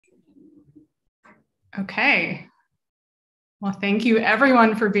Okay. Well, thank you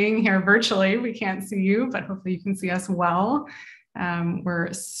everyone for being here virtually. We can't see you, but hopefully you can see us well.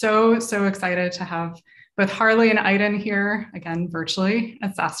 We're so excited to have both Harley and Aydin here, again, virtually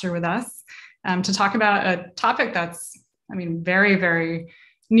at SaaStr with us, to talk about a topic that's, very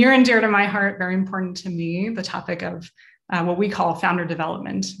near and dear to my heart, very important to me, the topic of what we call founder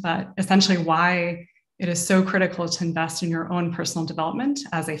development, but essentially why it is so critical to invest in your own personal development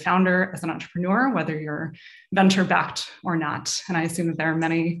as a founder, as an entrepreneur, whether you're venture-backed or not. And I assume that there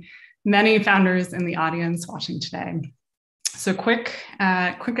are many founders in the audience watching today. So quick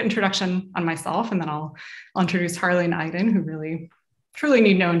introduction on myself, and then I'll introduce Harley and Aydin, who really, truly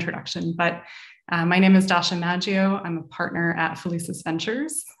need no introduction. But my name is Dasha Maggio. I'm a partner at Felicis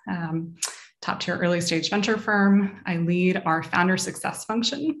Ventures, top tier early stage venture firm. I lead our founder success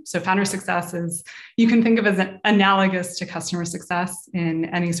function. So founder success is, you can think of as analogous to customer success in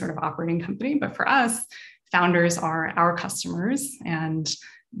any sort of operating company. But for us, founders are our customers. And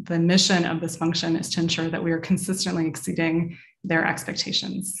the mission of this function is to ensure that we are consistently exceeding their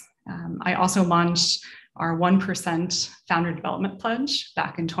expectations. I also launched our 1% founder development pledge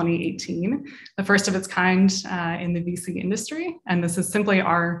back in 2018, the first of its kind in the VC industry. And this is simply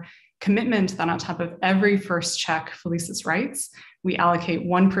our commitment that on top of every first check Felicis writes, we allocate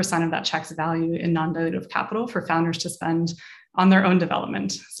 1% of that check's value in non-dilutive capital for founders to spend on their own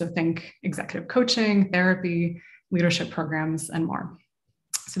development. So think executive coaching, therapy, leadership programs, and more.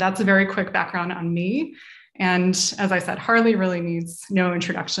 So that's a very quick background on me. And as I said, Harley really needs no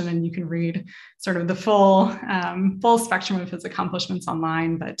introduction, and you can read sort of the full spectrum of his accomplishments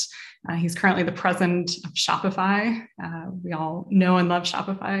online, but he's currently the president of Shopify. We all know and love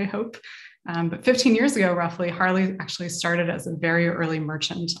Shopify, I hope. But 15 years ago, roughly, Harley actually started as a very early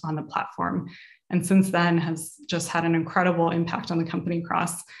merchant on the platform. And since then has just had an incredible impact on the company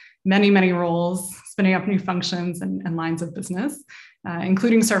across many roles, spinning up new functions and lines of business,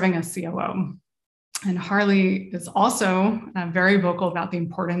 including serving as COO. And Harley is also very vocal about the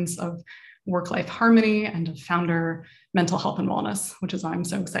importance of work-life harmony and of founder mental health and wellness, which is why I'm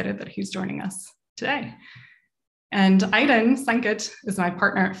so excited that he's joining us today. And Aydin Senkut is my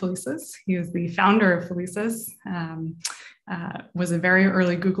partner at Felicis. He is the founder of Felicis, was a very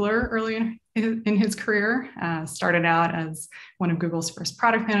early Googler early in his career, started out as one of Google's first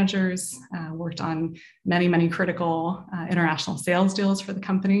product managers, worked on many critical international sales deals for the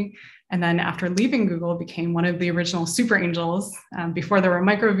company. And then after leaving Google, became one of the original super angels before there were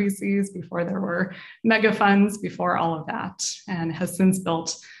micro VCs, before there were mega funds, before all of that, and has since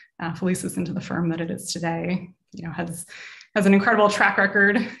built Felicis into the firm that it is today. Has an incredible track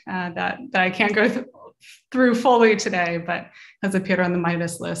record that I can't go through fully today, but has appeared on the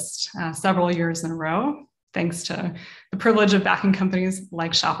Midas list several years in a row, thanks to the privilege of backing companies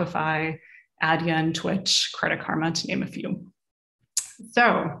like Shopify, Aydin, Twitch, Credit Karma, to name a few.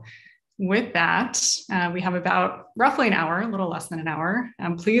 So with that, we have about roughly an hour, a little less than an hour.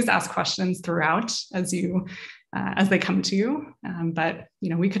 Please ask questions throughout as they come to you. But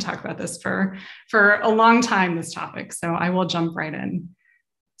we could talk about this for a long time, this topic. So I will jump right in.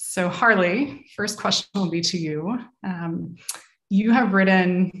 So Harley, first question will be to you. You have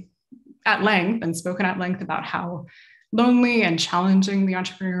written at length and spoken at length about how lonely and challenging the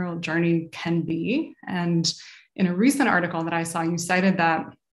entrepreneurial journey can be. And in a recent article that I saw, you cited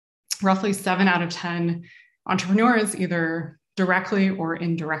that roughly 7 out of 10 entrepreneurs, either directly or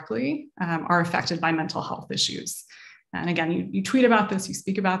indirectly, are affected by mental health issues. And again, you tweet about this, you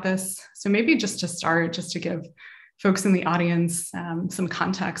speak about this. So maybe just to start, just to give folks in the audience some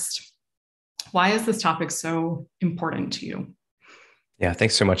context, why is this topic so important to you? Yeah,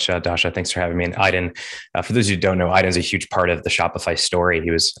 thanks so much, Dasha. Thanks for having me. And Aydin, for those who don't know, Aydin's a huge part of the Shopify story. He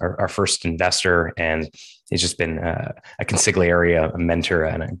was our first investor, and he's just been a consigliere, a mentor,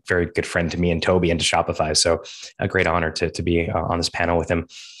 and a very good friend to me and Toby and to Shopify. So a great honor to be on this panel with him.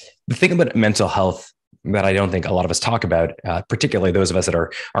 The thing about mental health that I don't think a lot of us talk about, particularly those of us that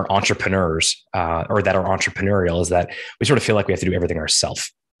are entrepreneurs or that are entrepreneurial, is that we sort of feel like we have to do everything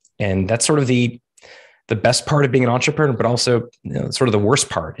ourselves. And that's sort of the best part of being an entrepreneur, but also sort of the worst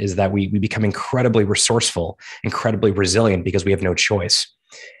part is that we become incredibly resourceful, incredibly resilient because we have no choice.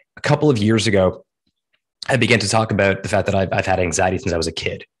 A couple of years ago, I began to talk about the fact that I've had anxiety since I was a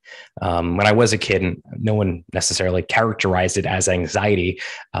kid. When I was a kid, no one necessarily characterized it as anxiety,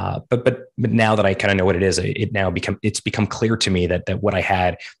 but now that I kind of know what it is, it's become clear to me that what I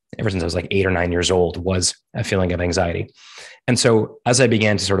had ever since I was like 8 or 9 years old was a feeling of anxiety. And so as I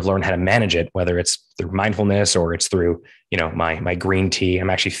began to sort of learn how to manage it, whether it's through mindfulness or it's through, my green tea, I'm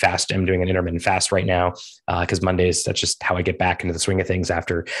actually I'm doing an intermittent fast right now because Mondays, that's just how I get back into the swing of things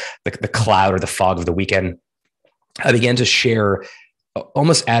after the cloud or the fog of the weekend. I began to share,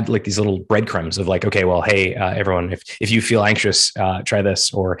 almost add like these little breadcrumbs of like, okay, well, hey, everyone, if you feel anxious, try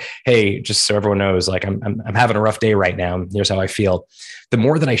this, or hey, just so everyone knows, like I'm having a rough day right now. Here's how I feel. The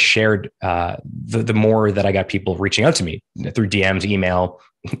more that I shared, the more that I got people reaching out to me through DMs, email,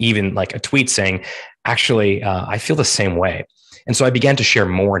 even like a tweet saying, actually, I feel the same way. And so I began to share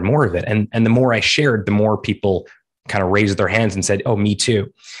more and more of it. And the more I shared, the more people kind of raised their hands and said, oh, me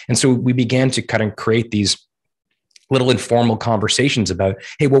too. And so we began to kind of create these little informal conversations about,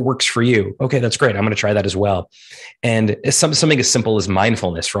 hey, what works for you? Okay, that's great. I'm going to try that as well. And something as simple as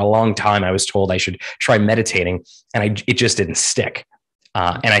mindfulness. For a long time, I was told I should try meditating, and it just didn't stick.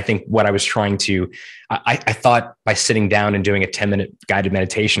 And I think what I was trying to, I thought by sitting down and doing a 10-minute guided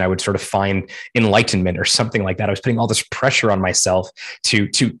meditation, I would sort of find enlightenment or something like that. I was putting all this pressure on myself to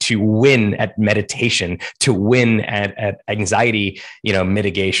win at meditation, to win at anxiety,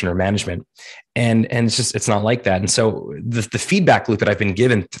 mitigation or management. And it's not like that. And so the feedback loop that I've been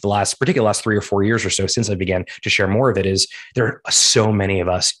given to particularly the last 3 or 4 years or so, since I began to share more of it, is there are so many of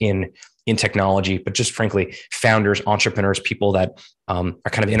us in technology, but just frankly, founders, entrepreneurs, people that are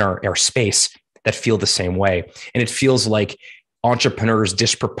kind of in our space that feel the same way. And it feels like entrepreneurs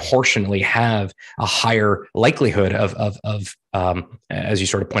disproportionately have a higher likelihood of as you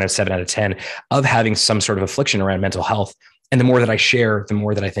sort of point out, 7 out of 10, of having some sort of affliction around mental health. And the more that I share, the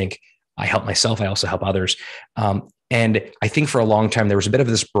more that I think I help myself, I also help others. And I think for a long time, there was a bit of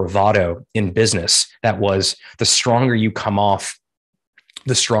this bravado in business that was, the stronger you come off,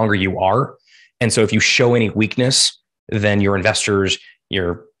 the stronger you are. And so if you show any weakness, then your investors,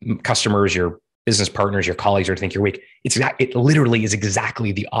 your customers, your business partners, your colleagues are to think you're weak. It literally is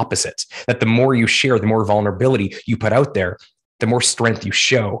exactly the opposite. That the more you share, the more vulnerability you put out there, the more strength you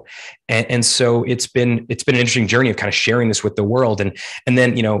show. And so it's been an interesting journey of kind of sharing this with the world. And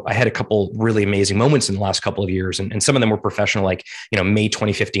then, I had a couple really amazing moments in the last couple of years. And some of them were professional, like, May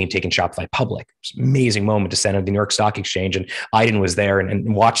 2015, taking Shopify public. It was an amazing moment to stand at the New York Stock Exchange. And Aydin was there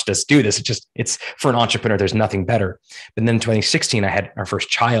and watched us do this. It's for an entrepreneur, there's nothing better. But then 2016, I had our first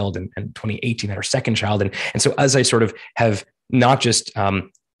child, and 2018, I had our second child. And so as I sort of have not just,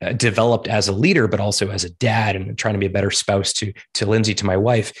 developed as a leader, but also as a dad, and trying to be a better spouse to Lindsay, to my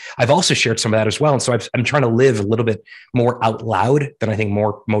wife, I've also shared some of that as well. And so I'm trying to live a little bit more out loud than I think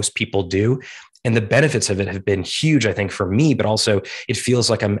most people do. And the benefits of it have been huge, I think, for me, but also it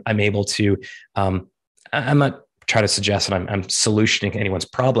feels like I'm able to, I'm not trying to suggest that I'm solutioning anyone's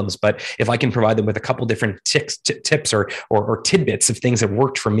problems, but if I can provide them with a couple different tips or tidbits of things that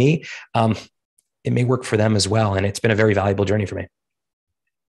worked for me, it may work for them as well. And it's been a very valuable journey for me.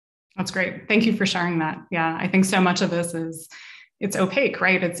 That's great. Thank you for sharing that. Yeah, I think so much of this it's opaque,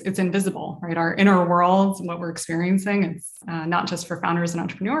 right? It's invisible, right? Our inner worlds, what we're experiencing, it's not just for founders and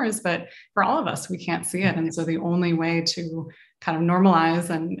entrepreneurs, but for all of us, we can't see it. And so the only way to kind of normalize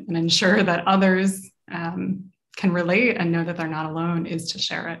and ensure that others can relate and know that they're not alone is to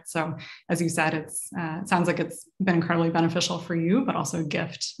share it. So as you said, it sounds like it's been incredibly beneficial for you, but also a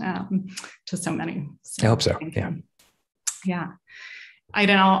gift to so many. So I hope so. Yeah. Yeah.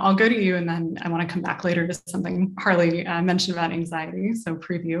 Aydin, I'll go to you, and then I want to come back later to something Harley mentioned about anxiety. So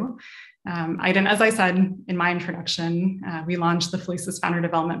preview. Aydin, as I said in my introduction, we launched the Felicis Founder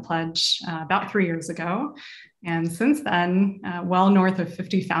Development Pledge about 3 years ago. And since then, well north of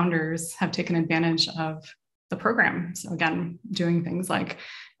 50 founders have taken advantage of the program. So again, doing things like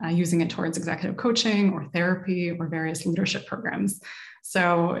using it towards executive coaching or therapy or various leadership programs.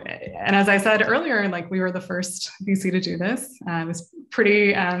 So, and as I said earlier, like we were the first VC to do this. It was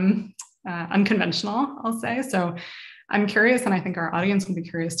pretty unconventional, I'll say. So I'm curious, and I think our audience will be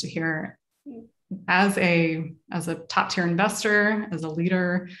curious to hear, as a top tier investor, as a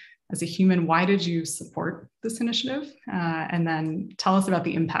leader, as a human, why did you support this initiative? And then tell us about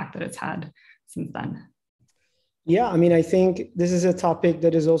the impact that it's had since then. Yeah, I mean, I think this is a topic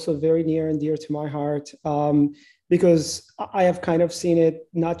that is also very near and dear to my heart. Because I have kind of seen it,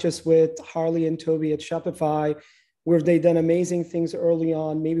 not just with Harley and Toby at Shopify, where they've done amazing things early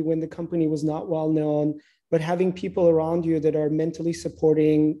on, maybe when the company was not well known, but having people around you that are mentally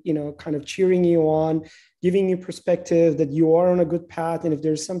supporting, kind of cheering you on, giving you perspective that you are on a good path. And if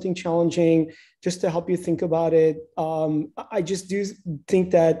there's something challenging, just to help you think about it. I just do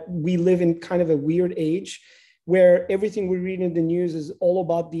think that we live in kind of a weird age where everything we read in the news is all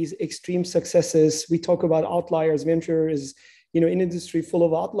about these extreme successes. We talk about outliers. Venture is, an industry full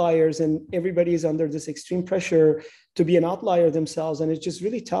of outliers, and everybody is under this extreme pressure to be an outlier themselves. And it's just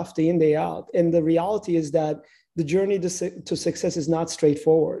really tough day in, day out. And the reality is that the journey to success is not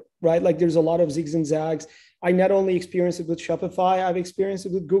straightforward, right? Like there's a lot of zigs and zags. I not only experienced it with Shopify, I've experienced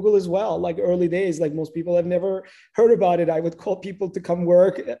it with Google as well. Like early days, like most people have never heard about it. I would call people to come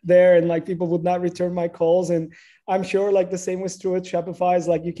work there and like people would not return my calls. And I'm sure like the same was true with Shopify. Is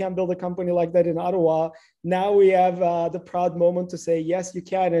like, you can't build a company like that in Ottawa. Now we have the proud moment to say, yes, you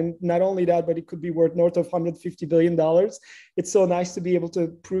can. And not only that, but it could be worth north of $150 billion. It's so nice to be able to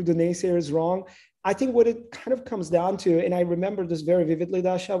prove the naysayers wrong. I think what it kind of comes down to, and I remember this very vividly,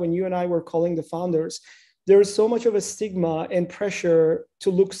 Dasha, when you and I were calling the founders, there is so much of a stigma and pressure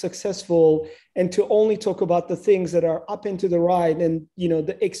to look successful and to only talk about the things that are up and to the right and,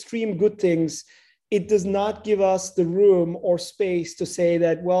 the extreme good things. It does not give us the room or space to say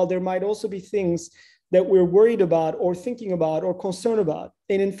that, well, there might also be things that we're worried about or thinking about or concerned about.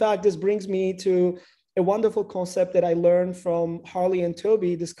 And in fact, this brings me to a wonderful concept that I learned from Harley and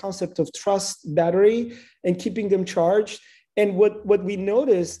Toby, this concept of trust battery and keeping them charged. And what we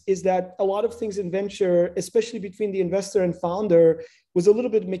noticed is that a lot of things in venture, especially between the investor and founder, was a little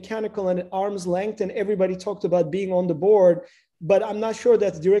bit mechanical and at arm's length, and everybody talked about being on the board. But I'm not sure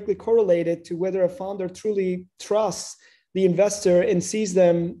that's directly correlated to whether a founder truly trusts the investor and sees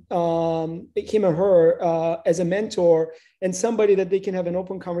them, him or her, as a mentor and somebody that they can have an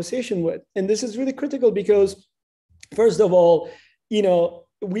open conversation with. And this is really critical because, first of all,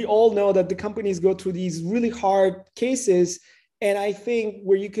 we all know that the companies go through these really hard cases. And I think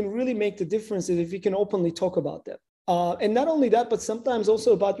where you can really make the difference is if you can openly talk about them. And not only that, but sometimes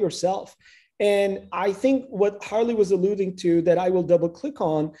also about yourself. And I think what Harley was alluding to that I will double click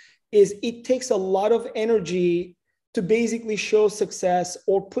on is it takes a lot of energy to basically show success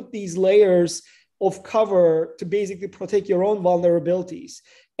or put these layers of cover to basically protect your own vulnerabilities.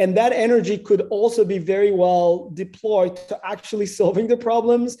 And that energy could also be very well deployed to actually solving the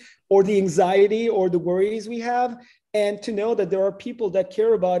problems or the anxiety or the worries we have, and to know that there are people that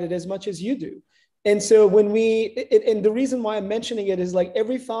care about it as much as you do. And so and the reason why I'm mentioning it is like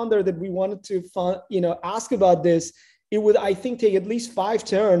every founder that we wanted to, ask about this, it would, I think, take at least 5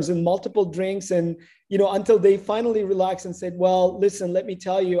 turns and multiple drinks and, until they finally relax and said, well, listen, let me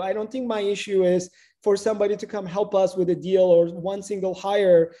tell you, I don't think my issue is for somebody to come help us with a deal or one single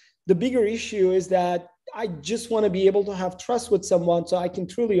hire. The bigger issue is that I just want to be able to have trust with someone so I can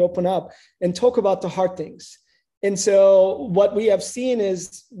truly open up and talk about the hard things. And so what we have seen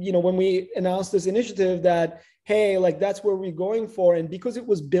is, when we announced this initiative that, hey, like that's where we're going for. And because it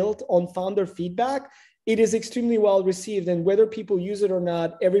was built on founder feedback, it is extremely well received. And whether people use it or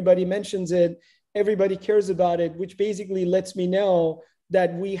not, everybody mentions it, everybody cares about it, which basically lets me know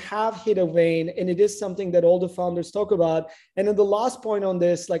that we have hit a vein, and it is something that all the founders talk about. And then the last point on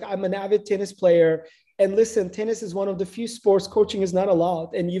this, like I'm an avid tennis player, and listen, tennis is one of the few sports coaching is not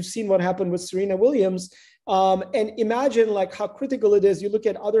allowed. And you've seen what happened with Serena Williams. And imagine like how critical it is. You look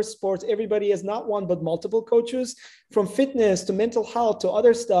at other sports, everybody has not one, but multiple coaches, from fitness to mental health to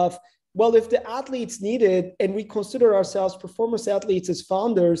other stuff. Well, if the athletes need it, and we consider ourselves performance athletes as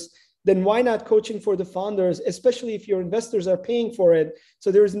founders, then why not coaching for the founders, especially if your investors are paying for it?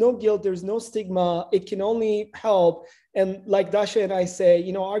 So there is no guilt, there's no stigma. It can only help. And like Dasha and I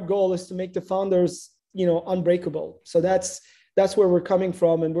say, our goal is to make the founders, unbreakable. So that's where we're coming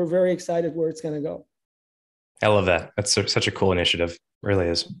from. And we're very excited where it's going to go. I love that. That's such a cool initiative. It really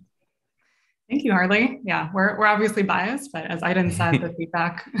is. Thank you, Harley. Yeah, we're obviously biased, but as Aydin said, the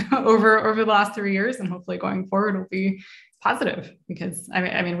feedback over the last 3 years and hopefully going forward will be positive, because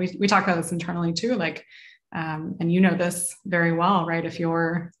I mean we talk about this internally too, like, and this very well, right? If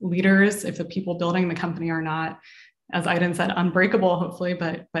your leaders, if the people building the company are not, as Aydin said, unbreakable, hopefully,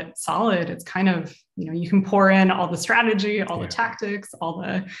 but solid, it's kind of, you can pour in all the strategy, all the tactics, all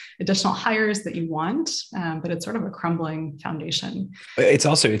the additional hires that you want, but it's sort of a crumbling foundation. It's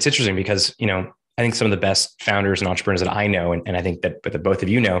interesting because, I think some of the best founders and entrepreneurs that I know, and I think that both of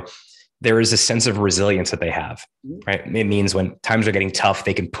you know, there is a sense of resilience that they have, right? It means when times are getting tough,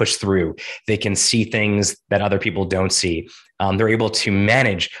 they can push through. They can see things that other people don't see. They're able to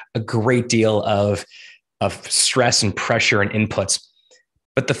manage a great deal of stress and pressure and inputs.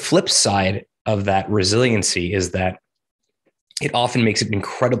 But the flip side of that resiliency is that it often makes it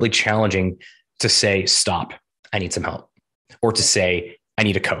incredibly challenging to say, stop, I need some help. Or to say, I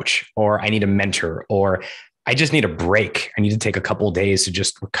need a coach, or I need a mentor, or I just need a break. I need to take a couple of days to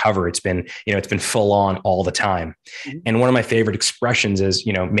just recover. It's been full on all the time. Mm-hmm. And one of my favorite expressions is,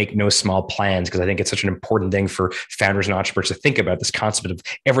 make no small plans, because I think it's such an important thing for founders and entrepreneurs to think about, this concept of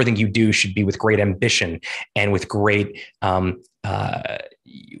everything you do should be with great ambition and with great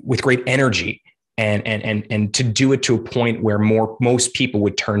energy, and to do it to a point where most people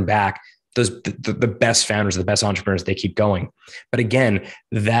would turn back. The best founders, the best entrepreneurs, they keep going. But again,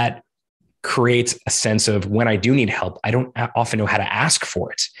 that creates a sense of, when I do need help, I don't often know how to ask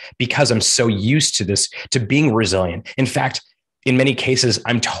for it, because I'm so used to being resilient. In fact, in many cases,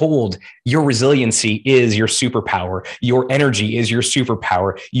 I'm told your resiliency is your superpower. Your energy is your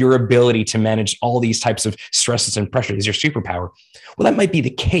superpower. Your ability to manage all these types of stresses and pressures is your superpower. Well, that might be the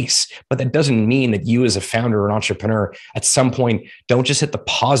case, but that doesn't mean that you as a founder or an entrepreneur at some point don't just hit the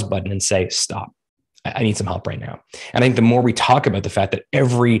pause button and say, stop. I need some help right now. And I think the more we talk about the fact that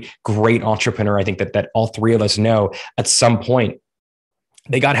every great entrepreneur, I think that all three of us know, at some point,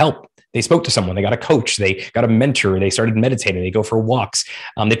 they got help. They spoke to someone, they got a coach, they got a mentor, they started meditating, they go for walks.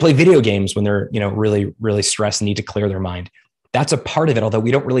 They play video games when they're, really, really stressed and need to clear their mind. That's a part of it, although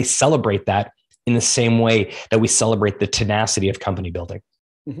we don't really celebrate that in the same way that we celebrate the tenacity of company building.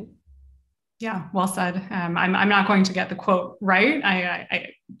 Mm-hmm. Yeah, well said. I'm not going to get the quote right.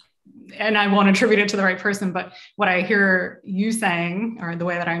 And I won't attribute it to the right person, but what I hear you saying, or the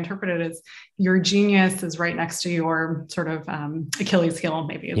way that I interpret it, is your genius is right next to your sort of Achilles heel.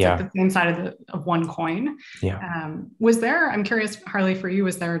 Maybe it's like the same side of one coin. Yeah. I'm curious, Harley, for you,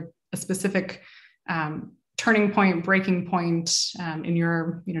 was there a specific turning point, breaking point in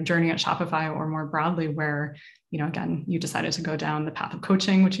your journey at Shopify, or more broadly, where again, you decided to go down the path of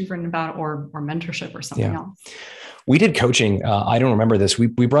coaching, which you've written about, or mentorship, or something else? We did coaching. I don't remember this. We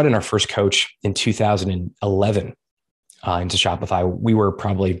brought in our first coach in 2011 into Shopify. We were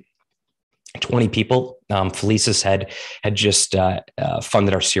probably 20 people. Felicis had just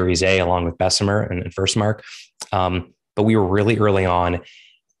funded our Series A along with Bessemer and Firstmark. But we were really early on.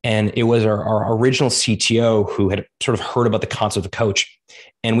 And it was our original CTO who had sort of heard about the concept of coach.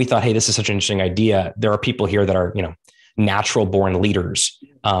 And we thought, hey, this is such an interesting idea. There are people here that are, natural born leaders,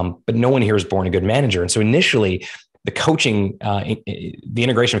 but no one here is born a good manager. And so initially, the coaching, the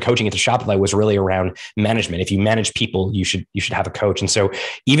integration of coaching into Shopify was really around management. If you manage people, you should have a coach. And so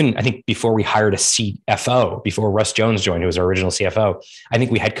even, I think, before we hired a CFO, before Russ Jones joined, who was our original CFO, I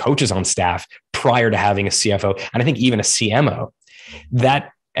think we had coaches on staff prior to having a CFO, and I think even a CMO.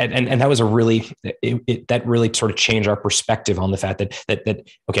 And that was that really sort of changed our perspective on the fact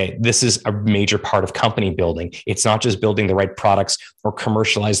that okay, this is a major part of company building. It's not just building the right products or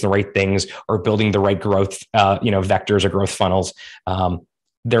commercializing the right things or building the right growth, vectors or growth funnels.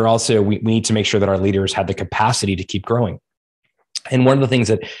 They're also, we need to make sure that our leaders have the capacity to keep growing. And one of the things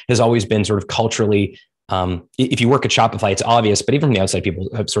that has always been sort of culturally, if you work at Shopify, it's obvious, but even from the outside, people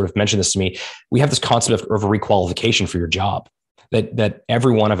have sort of mentioned this to me. We have this concept of a requalification for your job. That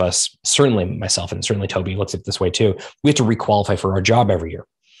every one of us, certainly myself and certainly Toby, looks at it this way too. We have to requalify for our job every year.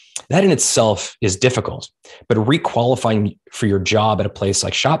 That in itself is difficult, but requalifying for your job at a place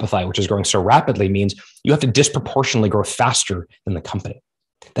like Shopify, which is growing so rapidly, means you have to disproportionately grow faster than the company.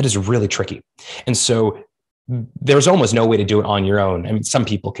 That is really tricky. And so there's almost no way to do it on your own. I mean, some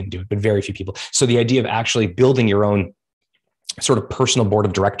people can do it, but very few people. So the idea of actually building your own sort of personal board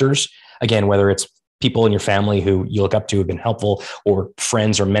of directors, again, whether it's people in your family who you look up to have been helpful, or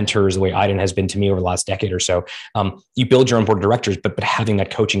friends or mentors, the way Aydin has been to me over the last decade or so. You build your own board of directors, but having that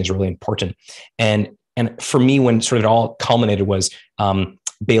coaching is really important. And for me, when sort of it all culminated was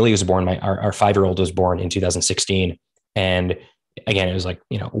Bailey was born, our 5-year-old was born in 2016. And again, it was like,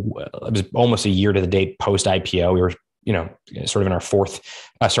 it was almost a year to the date post IPO. We were, sort of in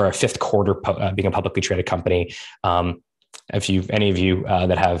our fifth quarter being a publicly traded company. If any of you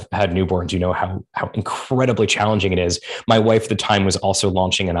that have had newborns, how incredibly challenging it is. My wife at the time was also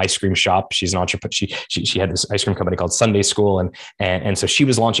launching an ice cream shop. She's an entrepreneur. She had this ice cream company called Sunday School, and so she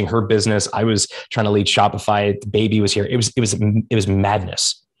was launching her business. I was trying to lead Shopify. The baby was here. It was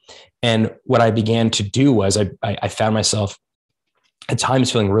madness. And what I began to do was I found myself at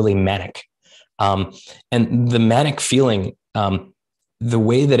times feeling really manic, and the manic feeling. The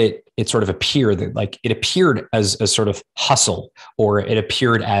way that it sort of appeared, that like it appeared as a sort of hustle, or it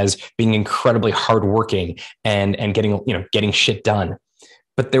appeared as being incredibly hardworking and getting shit done.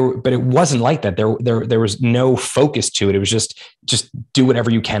 But it wasn't like that. There was no focus to it. It was just do whatever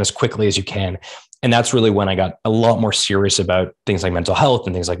you can as quickly as you can. And that's really when I got a lot more serious about things like mental health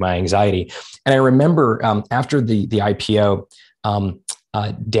and things like my anxiety. And I remember after the IPO,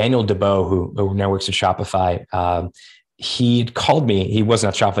 Daniel DeBow, who now works at Shopify, he had called me. He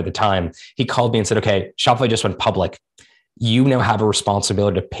wasn't at Shopify at the time. He called me and said, okay, Shopify just went public. You now have a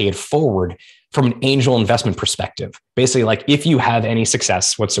responsibility to pay it forward from an angel investment perspective. Basically, like if you have any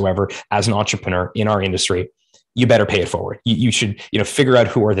success whatsoever as an entrepreneur in our industry, you better pay it forward. You should, figure out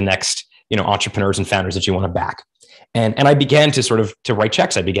who are the next, entrepreneurs and founders that you want to back. And I began to write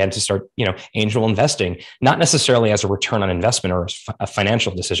checks. I began to start, angel investing, not necessarily as a return on investment or a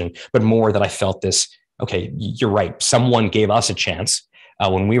financial decision, but more that I felt this, okay, you're right. Someone gave us a chance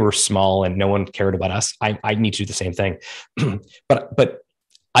when we were small and no one cared about us. I need to do the same thing. But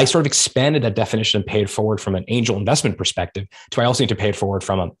I sort of expanded that definition and paid forward from an angel investment perspective to I also need to pay it forward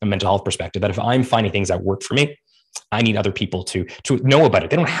from a mental health perspective. That if I'm finding things that work for me, I need other people to know about it.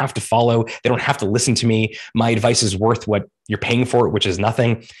 They don't have to follow. They don't have to listen to me. My advice is worth what you're paying for it, which is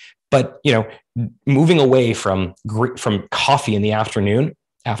nothing. But, moving away from coffee in the afternoon,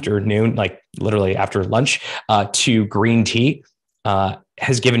 like literally after lunch, to green tea,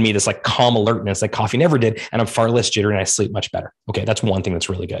 has given me this like calm alertness like coffee never did. And I'm far less jittery and I sleep much better. Okay. That's one thing that's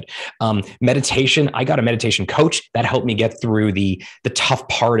really good. Meditation. I got a meditation coach that helped me get through the tough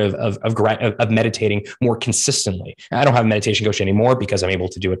part of meditating more consistently. I don't have a meditation coach anymore because I'm able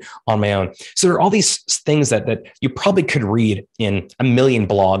to do it on my own. So there are all these things that you probably could read in a million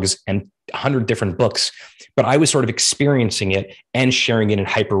blogs and 100 different books, but I was sort of experiencing it and sharing it in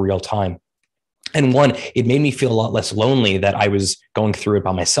hyper real time. And one, it made me feel a lot less lonely that I was going through it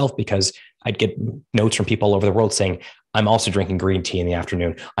by myself because I'd get notes from people all over the world saying, I'm also drinking green tea in the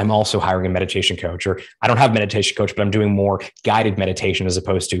afternoon. I'm also hiring a meditation coach, or I don't have a meditation coach, but I'm doing more guided meditation as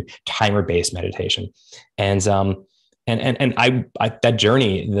opposed to timer-based meditation. And I that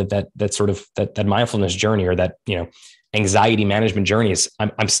journey, that mindfulness journey, or that, anxiety management journeys,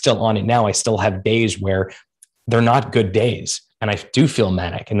 I'm still on it now. I still have days where they're not good days. And I do feel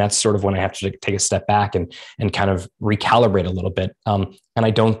manic. And that's sort of when I have to take a step back and kind of recalibrate a little bit. And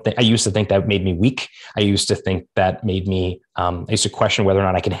I used to think that made me weak. I used to think that made me, I used to question whether or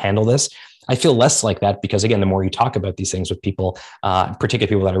not I can handle this. I feel less like that because, again, the more you talk about these things with people, particularly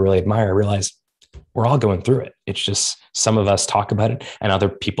people that I really admire, I realize we're all going through it. It's just some of us talk about it and other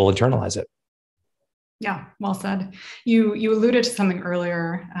people internalize it. Yeah, well said. You alluded to something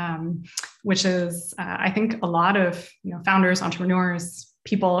earlier, which is I think a lot of founders, entrepreneurs,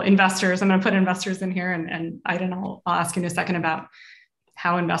 people, investors. I'm going to put investors in here, and Aydin, I'll ask you in a second about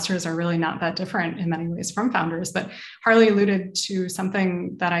how investors are really not that different in many ways from founders. But Harley alluded to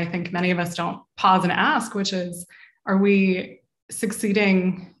something that I think many of us don't pause and ask, which is, are we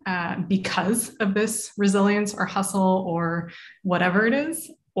succeeding because of this resilience or hustle or whatever it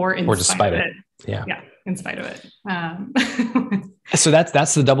is, or despite it? Yeah, in spite of it. So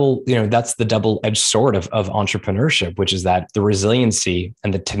that's the double-edged sword of entrepreneurship, which is that the resiliency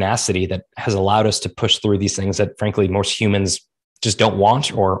and the tenacity that has allowed us to push through these things that, frankly, most humans just don't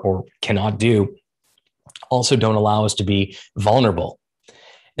want or cannot do, also don't allow us to be vulnerable.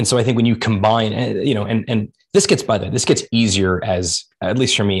 And so I think when you combine, and this gets easier as, at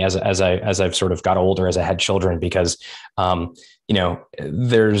least for me, as I've sort of got older, as I had children, because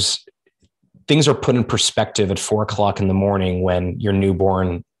there's things are put in perspective at 4 o'clock in the morning when your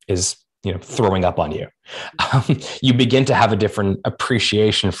newborn is, throwing up on you. You begin to have a different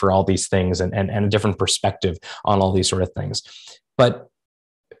appreciation for all these things and a different perspective on all these sort of things. But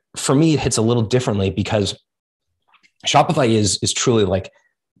for me, it hits a little differently because Shopify is truly like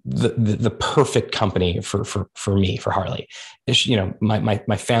the perfect company for me, for Harley.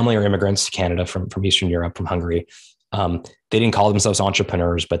 My family are immigrants to Canada from Eastern Europe, from Hungary. They didn't call themselves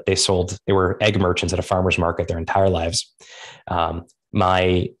entrepreneurs, but they were egg merchants at a farmer's market their entire lives. When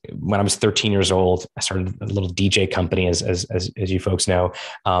I was 13 years old, I started a little DJ company, as you folks know.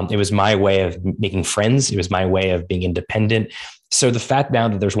 It was my way of making friends. It was my way of being independent. So the fact now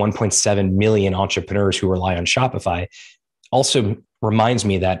that there's 1.7 million entrepreneurs who rely on Shopify also reminds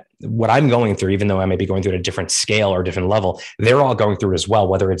me that what I'm going through, even though I may be going through at a different scale or a different level, they're all going through as well,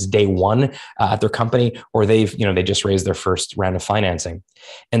 whether it's day one at their company or they just raised their first round of financing.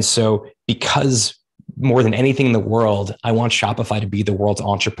 And so because more than anything in the world, I want Shopify to be the world's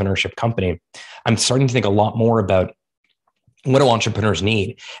entrepreneurship company, I'm starting to think a lot more about what do entrepreneurs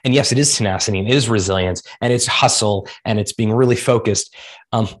need? And yes, it is tenacity and it is resilience and it's hustle and it's being really focused.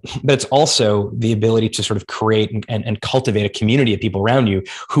 But it's also the ability to sort of create and cultivate a community of people around you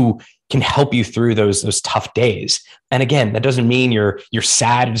who can help you through those tough days. And again, that doesn't mean you're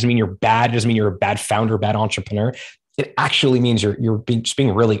sad. It doesn't mean you're bad. It doesn't mean you're a bad founder, bad entrepreneur. It actually means you're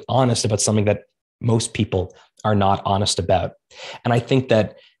being really honest about something that most people are not honest about. And I think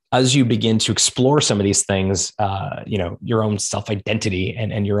that as you begin to explore some of these things, your own self-identity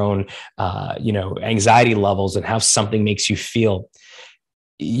and your own, anxiety levels and how something makes you feel,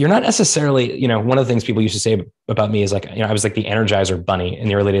 you're not necessarily, one of the things people used to say about me is like, I was like the Energizer bunny in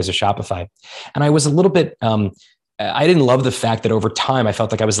the early days of Shopify. And I was a little bit, I didn't love the fact that over time, I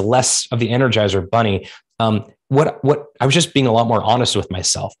felt like I was less of the Energizer bunny. What I was just being a lot more honest with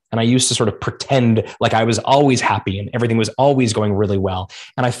myself. And I used to sort of pretend like I was always happy and everything was always going really well.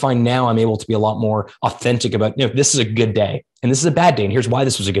 And I find now I'm able to be a lot more authentic about, this is a good day and this is a bad day. And here's why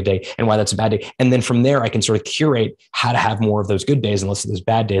this was a good day and why that's a bad day. And then from there, I can sort of curate how to have more of those good days and less of those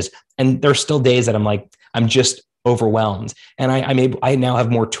bad days. And there are still days that I'm like, I'm just overwhelmed. And I now have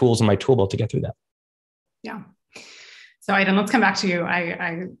more tools in my tool belt to get through that. Yeah. So Aydin, let's come back to you.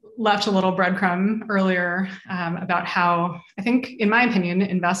 I left a little breadcrumb earlier about how I think, in my opinion,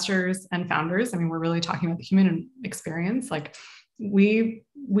 investors and founders, we're really talking about the human experience. Like we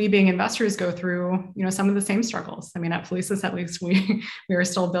being investors go through, some of the same struggles. At Felicis, at least we are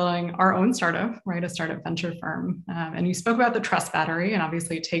still building our own startup, right? A startup venture firm. And you spoke about the trust battery, and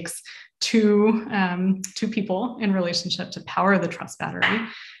obviously it takes two people in relationship to power the trust battery.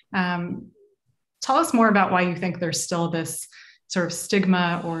 Tell us more about why you think there's still this sort of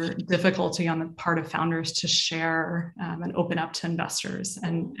stigma or difficulty on the part of founders to share and open up to investors,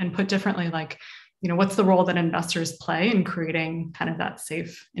 and put differently, like, what's the role that investors play in creating kind of that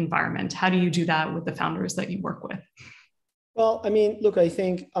safe environment? How do you do that with the founders that you work with? Well, look, I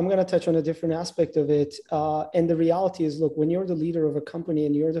think I'm going to touch on a different aspect of it. And the reality is, look, when you're the leader of a company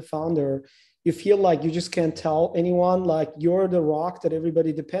and you're the founder, you feel like you just can't tell anyone, like you're the rock that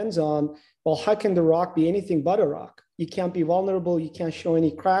everybody depends on. Well, how can the rock be anything but a rock? You can't be vulnerable. You can't show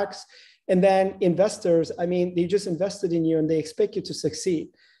any cracks. And then investors, they just invested in you and they expect you to succeed.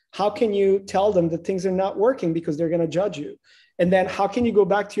 How can you tell them that things are not working because they're going to judge you? And then how can you go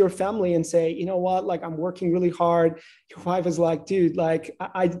back to your family and say, you know what, like I'm working really hard. Your wife is like, dude, like,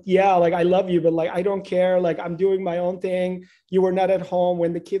 I love you, but like, I don't care. Like I'm doing my own thing. You were not at home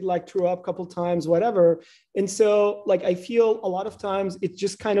when the kid like threw up a couple of times, whatever. And so like, I feel a lot of times it's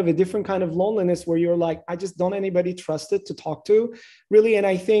just kind of a different kind of loneliness where you're like, I just don't anybody trusted to talk to really. And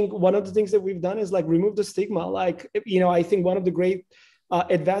I think one of the things that we've done is like remove the stigma. Like, I think one of the great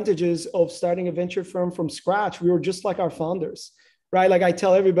advantages of starting a venture firm from scratch, we were just like our founders, right? Like I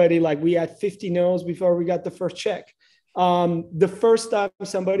tell everybody, like we had 50 no's before we got the first check. The first time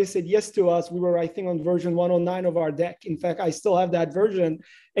somebody said yes to us, we were, I think, on version 109 of our deck. In fact, I still have that version.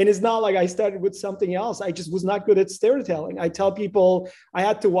 And it's not like I started with something else. I just was not good at storytelling. I tell people I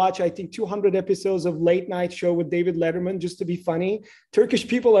had to watch, I think, 200 episodes of Late Night Show with David Letterman just to be funny. Turkish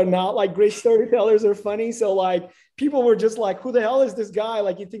people are not like great storytellers or funny. So like people were just like, who the hell is this guy?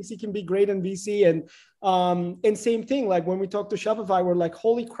 Like he thinks he can be great in VC. And same thing, like when we talk to Shopify, we're like,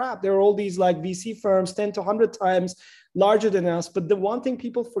 holy crap, there are all these like VC firms 10 to 100 times larger than us. But the one thing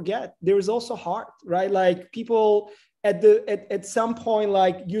people forget, there is also heart, right? Like people at some point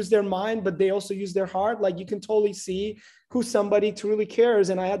like use their mind, but they also use their heart. Like you can totally see who somebody truly cares.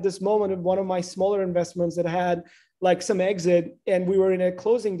 And I had this moment of one of my smaller investments that had like some exit, and we were in a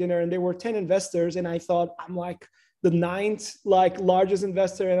closing dinner and there were 10 investors. And I thought, I'm like the 9th like largest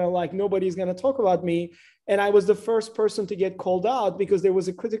investor. And I'm like, nobody's going to talk about me. And I was the first person to get called out because there was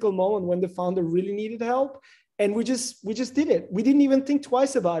a critical moment when the founder really needed help. And we just did it. We didn't even think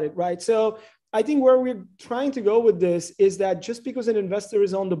twice about it, right? So I think where we're trying to go with this is that just because an investor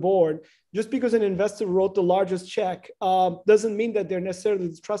is on the board, just because an investor wrote the largest check, doesn't mean that they're necessarily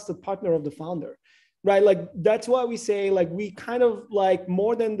the trusted partner of the founder, right? Like that's why we say like we kind of like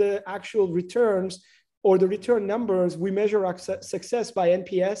more than the actual returns or the return numbers, we measure our success by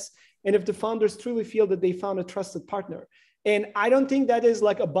NPS. And if the founders truly feel that they found a trusted partner. And I don't think that is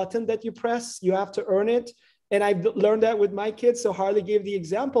like a button that you press, you have to earn it. And I've learned that with my kids. So Harley gave the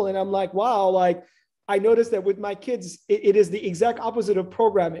example and I'm like, wow, like I noticed that with my kids, it is the exact opposite of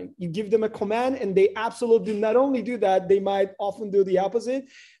programming. You give them a command and they absolutely not only do that, they might often do the opposite.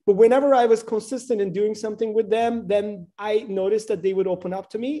 But whenever I was consistent in doing something with them, then I noticed that they would open up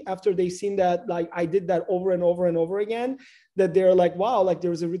to me after they seen that like I did that over and over and over again, that they're like, wow, like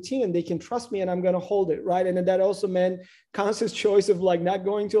there's a routine and they can trust me and I'm going to hold it, right? And then that also meant conscious choice of like not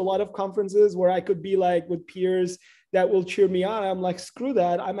going to a lot of conferences where I could be like with peers that will cheer me on. I'm like, screw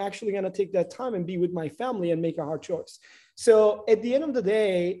that. I'm actually going to take that time and be with my family and make a hard choice. So at the end of the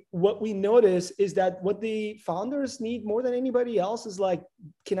day, what we notice is that what the founders need more than anybody else is like,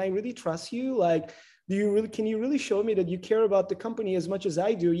 can I really trust you? Like, can you really show me that you care about the company as much as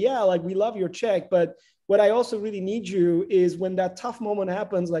I do? Yeah, like we love your check, but what I also really need you is when that tough moment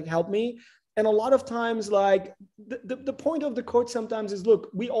happens, like help me. And a lot of times, like the point of the quote sometimes is, look,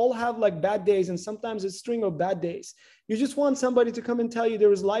 we all have like bad days, and sometimes it's a string of bad days. You just want somebody to come and tell you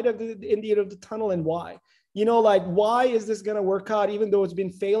there is light at the end of the tunnel, and why. Like, why is this going to work out, even though it's been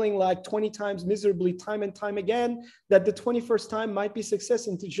failing like 20 times miserably, time and time again, that the 21st time might be success,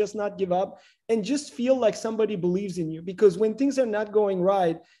 and to just not give up and just feel like somebody believes in you. Because when things are not going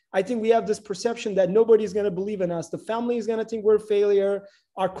right, I think we have this perception that nobody's going to believe in us. The family is going to think we're a failure.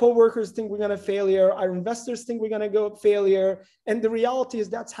 Our coworkers think we're going to failure. Our investors think we're going to go failure. And the reality is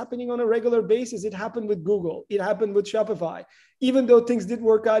that's happening on a regular basis. It happened with Google. It happened with Shopify. Even though things did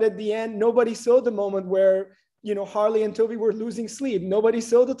work out at the end, nobody saw the moment where, Harley and Toby were losing sleep. Nobody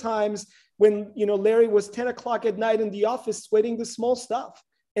saw the times when, Larry was 10 o'clock at night in the office sweating the small stuff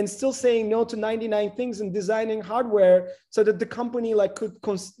and still saying no to 99 things and designing hardware so that the company could,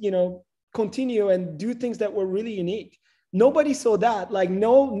 continue and do things that were really unique. Nobody saw that. Like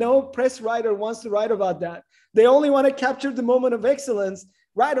no press writer wants to write about that. They only want to capture the moment of excellence,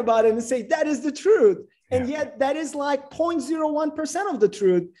 write about it and say, that is the truth. Yeah. And yet that is like 0.01% of the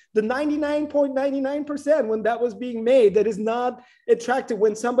truth. The 99.99% when that was being made, that is not attractive.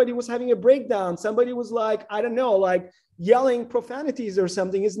 When somebody was having a breakdown, somebody was like, I don't know, like yelling profanities or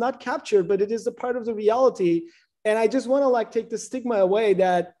something, is not captured, but it is a part of the reality. And I just want to take the stigma away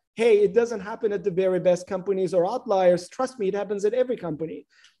that, hey, it doesn't happen at the very best companies or outliers. Trust me, it happens at every company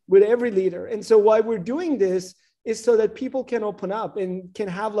with every leader. And so why we're doing this is so that people can open up and can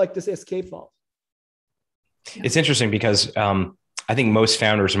have this escape valve. It's interesting because I think most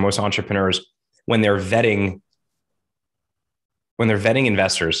founders and most entrepreneurs, when they're vetting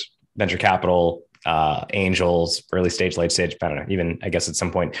investors, venture capital, angels, early stage, late stage, I don't know, even I guess at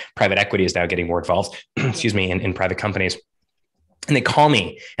some point, private equity is now getting more involved, excuse me, in private companies. And they call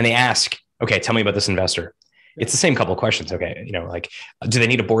me and they ask, okay, tell me about this investor. It's the same couple of questions. Okay. Do they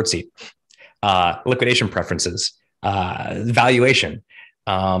need a board seat? Liquidation preferences, valuation,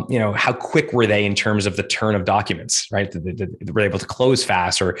 how quick were they in terms of the turn of documents, right? Were they able to close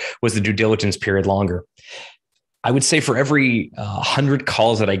fast, or was the due diligence period longer? I would say for every 100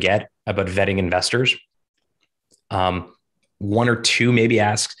 calls that I get about vetting investors, one or two maybe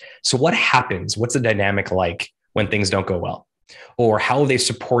asks, so what happens? What's the dynamic like when things don't go well? Or how they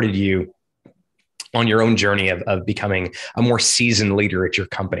supported you on your own journey of becoming a more seasoned leader at your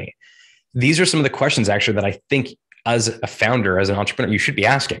company? These are some of the questions actually that I think as a founder, as an entrepreneur, you should be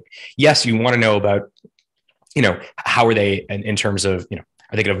asking. Yes, you want to know about, how are they in terms of,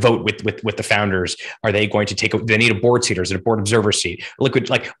 are they going to vote with the founders? Are they going to do they need a board seat, or is it a board observer seat?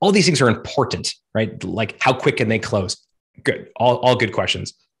 All these things are important, right? Like how quick can they close? Good. All good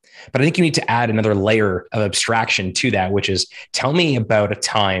questions. But I think you need to add another layer of abstraction to that, which is tell me about a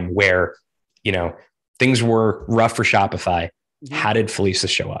time where, things were rough for Shopify. Mm-hmm. How did Felicis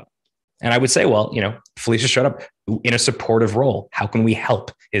show up? And I would say, well, Felicis showed up in a supportive role. How can we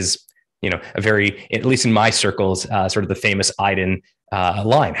help is, a very, at least in my circles, sort of the famous Aydin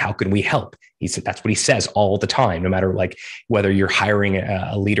line. How can we help? He said, that's what he says all the time, no matter whether you're hiring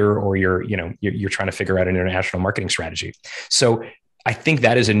a leader or you're trying to figure out an international marketing strategy. So I think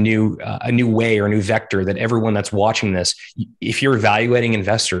that is a new way or a new vector that everyone that's watching this, if you're evaluating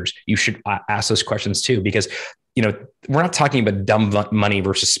investors, you should ask those questions too, because we're not talking about dumb money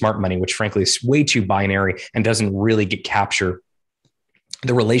versus smart money, which frankly is way too binary and doesn't really capture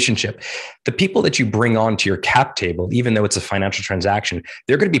the relationship. The people that you bring onto your cap table, even though it's a financial transaction,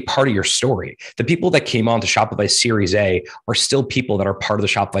 they're going to be part of your story. The people that came on to Shopify Series A are still people that are part of the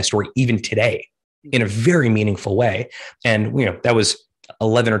Shopify story even today in a very meaningful way. And, that was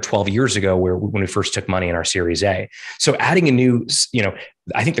 11 or 12 years ago when we first took money in our Series A. So adding a new,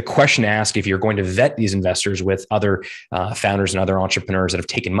 I think the question to ask if you're going to vet these investors with other founders and other entrepreneurs that have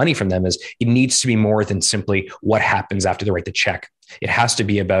taken money from them is it needs to be more than simply what happens after they write the check. It has to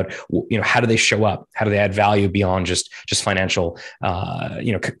be about, how do they show up? How do they add value beyond just financial,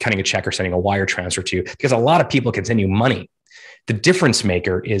 cutting a check or sending a wire transfer to you? Because a lot of people can send you money. The difference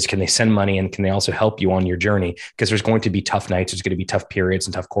maker is, can they send money and can they also help you on your journey? Because there's going to be tough nights, there's going to be tough periods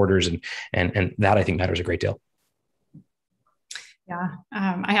and tough quarters. And that I think matters a great deal. Yeah.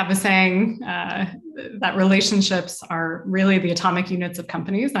 I have a saying that relationships are really the atomic units of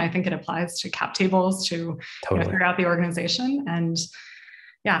companies. And I think it applies to cap tables, to throughout the organization. And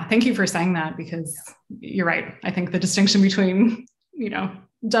yeah, thank you for saying that, because you're right. I think the distinction between,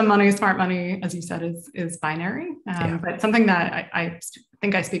 dumb money, smart money, as you said, is binary. But something that I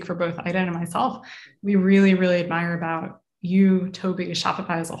think I speak for both Aydin and myself, we really, really admire about you, Toby,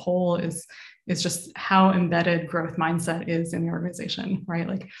 Shopify as a whole is just how embedded growth mindset is in the organization,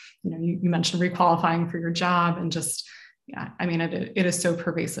 right? You mentioned requalifying for your job and just, yeah, I mean, it is so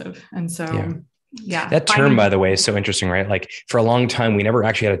pervasive. And so, yeah. That term, by the way, is so interesting, right? Like for a long time, we never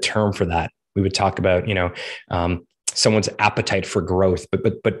actually had a term for that. We would talk about, someone's appetite for growth,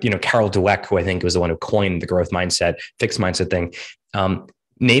 but Carol Dweck, who I think was the one who coined the growth mindset, fixed mindset thing.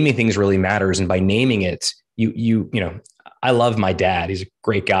 Naming things really matters. And by naming it, I love my dad. He's a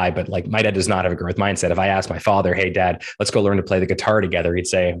great guy, but like my dad does not have a growth mindset. If I asked my father, hey, Dad, let's go learn to play the guitar together, he'd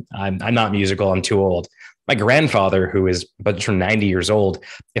say, I'm not musical. I'm too old. My grandfather, who is about to turn 90 years old,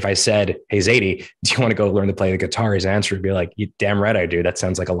 if I said, hey, Zadie, do you want to go learn to play the guitar? His answer would be like, you damn right I do. That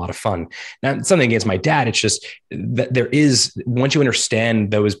sounds like a lot of fun. Not something against my dad. It's just that there is, once you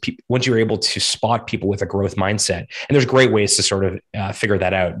understand those people, once you're able to spot people with a growth mindset, and there's great ways to sort of figure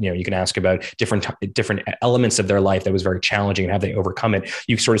that out. You can ask about different elements of their life that was very challenging and how they overcome it.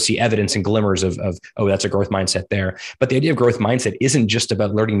 You sort of see evidence and glimmers of, oh, that's a growth mindset there. But the idea of growth mindset isn't just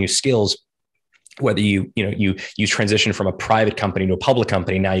about learning new skills. Whether you transition from a private company to a public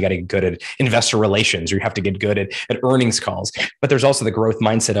company, now you got to get good at investor relations, or you have to get good at earnings calls. But there's also the growth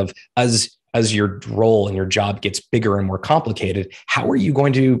mindset of as your role and your job gets bigger and more complicated, how are you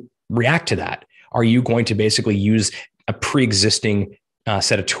going to react to that? Are you going to basically use a pre-existing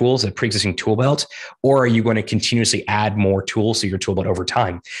set of tools, a pre-existing tool belt, or are you going to continuously add more tools to your tool belt over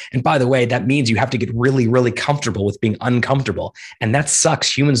time? And by the way, that means you have to get really, really comfortable with being uncomfortable. And that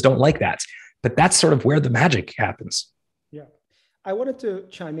sucks. Humans don't like that. But that's sort of where the magic happens. Yeah. I wanted to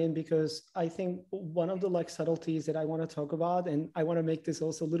chime in because I think one of the subtleties that I want to talk about, and I want to make this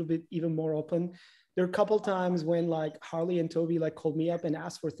also a little bit even more open. There are a couple of times when Harley and Toby called me up and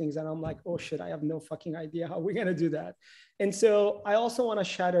asked for things, and I'm like, oh shit, I have no fucking idea how we're going to do that. And so I also want to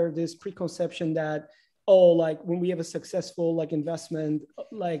shatter this preconception that, when we have a successful investment,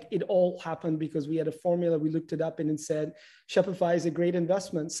 it all happened because we had a formula, we looked it up and it said Shopify is a great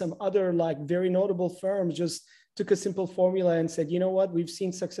investment. Some other very notable firms just took a simple formula and said, you know what, we've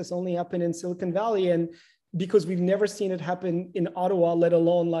seen success only happen in Silicon Valley, and because we've never seen it happen in Ottawa, let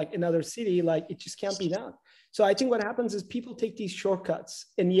alone another city, it just can't be done. So I think what happens is people take these shortcuts,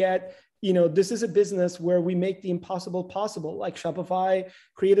 and yet this is a business where we make the impossible possible. Shopify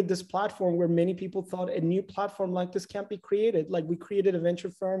created this platform where many people thought a new platform like this can't be created. We created a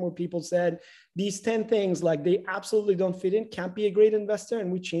venture firm where people said these 10 things, they absolutely don't fit in, can't be a great investor,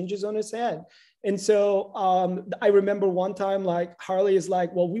 and we changed it on its head. And so I remember one time, Harley is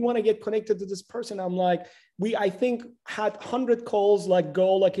well, we want to get connected to this person. I'm I think had 100 calls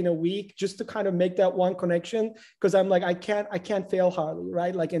go in a week just to kind of make that one connection. Cause I'm I can't fail Harley,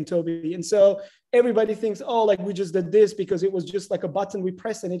 right? And Toby. And so everybody thinks, we just did this because it was just a button we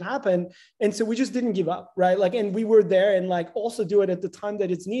pressed and it happened. And so we just didn't give up, right? And we were there and also do it at the time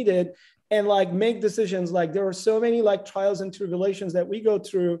that it's needed. And make decisions. There are so many trials and tribulations that we go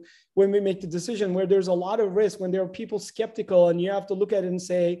through when we make the decision, where there's a lot of risk, when there are people skeptical, and you have to look at it and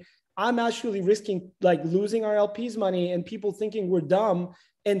say, I'm actually risking losing our LPs money and people thinking we're dumb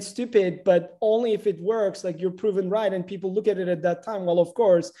and stupid, but only if it works, you're proven right. And people look at it at that time. Well, of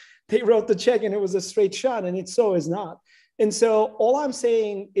course, they wrote the check and it was a straight shot, and it so is not. And so all I'm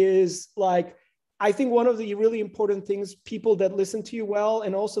saying is I think one of the really important things, people that listen to you well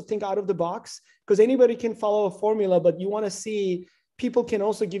and also think out of the box, because anybody can follow a formula, but you want to see people can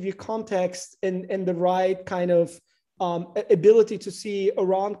also give you context and the right kind of ability to see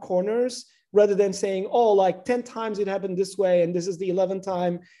around corners, rather than saying, 10 times it happened this way, and this is the 11th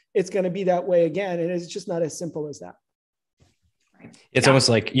time it's going to be that way again. And it's just not as simple as that. It's almost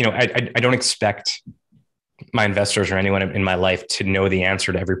I don't expect my investors or anyone in my life to know the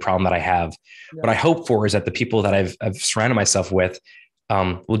answer to every problem that I have. Yeah. What I hope for is that the people that I've surrounded myself with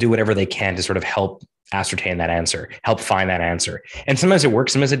will do whatever they can to sort of help ascertain that answer, help find that answer. And sometimes it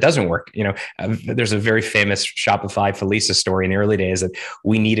works, sometimes it doesn't work. There's a very famous Shopify Felicis story in the early days that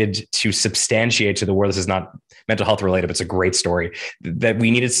we needed to substantiate to the world. This is not mental health related, but it's a great story, that we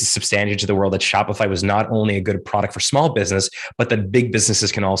needed to substantiate to the world that Shopify was not only a good product for small business, but that big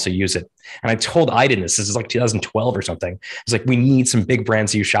businesses can also use it. And I told Aydin this is 2012 or something. It's we need some big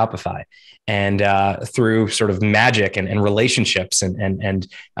brands to use Shopify. And through sort of magic and relationships and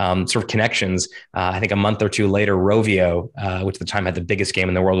sort of connections, I think a month or two later, Rovio, which at the time had the biggest game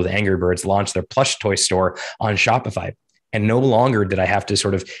in the world with Angry Birds, launched their plush toy store on Shopify. And no longer did I have to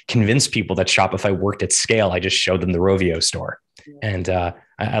sort of convince people that Shopify worked at scale. I just showed them the Rovio store. Yeah. And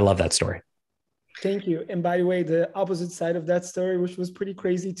I love that story. Thank you. And by the way, the opposite side of that story, which was pretty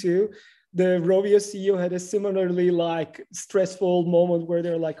crazy too, the Rovio CEO had a similarly stressful moment where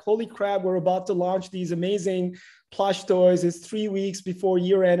they're holy crap, we're about to launch these amazing plush toys. It's 3 weeks before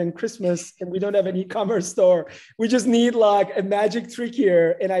year end and Christmas, and we don't have an e-commerce store. We just need a magic trick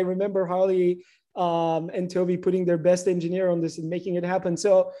here. And I remember Harley and Toby putting their best engineer on this and making it happen.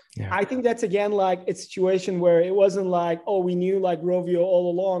 So I think that's again like a situation where it wasn't like, oh, we knew like Rovio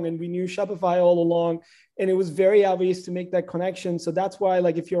all along and we knew Shopify all along, and it was very obvious to make that connection. So that's why,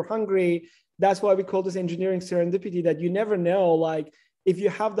 like, if you're hungry, that's why we call this engineering serendipity, that you never know, like, if you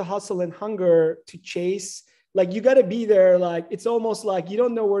have the hustle and hunger to chase, like, you got to be there. Like, it's almost like you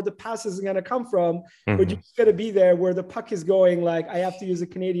don't know where the pass is going to come from, but you got to be there where the puck is going. Like, I have to use a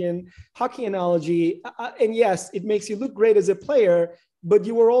Canadian hockey analogy. And yes, it makes you look great as a player, but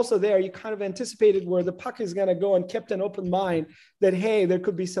you were also there. You kind of anticipated where the puck is going to go and kept an open mind that, hey, there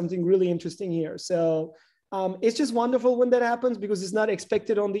could be something really interesting here. So it's just wonderful when that happens, because it's not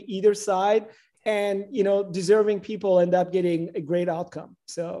expected on the either side. And, you know, deserving people end up getting a great outcome.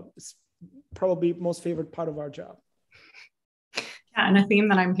 So it's probably most favorite part of our job. Yeah, and a theme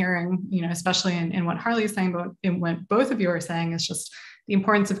that I'm hearing, you know, especially in what Harley is saying, but in what both of you are saying, is just the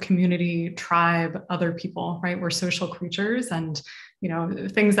importance of community, tribe, other people, right? We're social creatures, and, you know,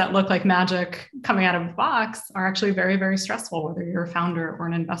 things that look like magic coming out of a box are actually very, very stressful, whether you're a founder or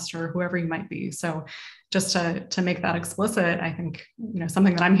an investor, whoever you might be. So just to make that explicit, I think, you know,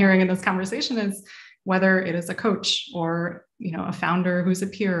 something that I'm hearing in this conversation is, whether it is a coach or, you know, a founder who's a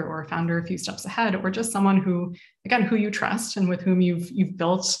peer, or a founder a few steps ahead, or just someone who, again, who you trust and with whom you've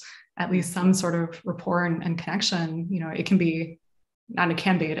built at least some sort of rapport and connection, you know, it can be, not it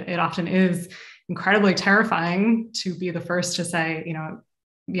can be, it often is incredibly terrifying to be the first to say, you know,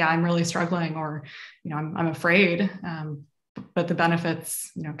 yeah, I'm really struggling, or, you know, I'm afraid. But the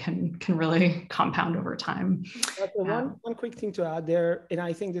benefits, you know, can really compound over time. One quick thing to add there, and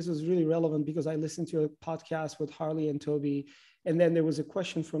I think this was really relevant because I listened to a podcast with Harley and Toby, and then there was a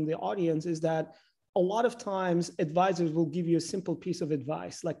question from the audience, is that a lot of times advisors will give you a simple piece of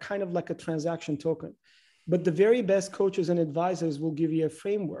advice, like kind of like a transaction token. But the very best coaches and advisors will give you a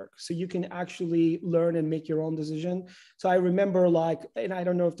framework so you can actually learn and make your own decision. So I remember, like, and I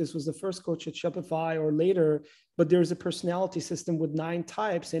don't know if this was the first coach at Shopify or later, but there's a personality system with 9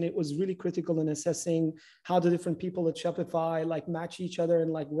 types. And it was really critical in assessing how the different people at Shopify like match each other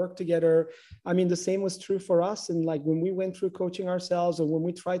and like work together. I mean, the same was true for us. And like when we went through coaching ourselves, or when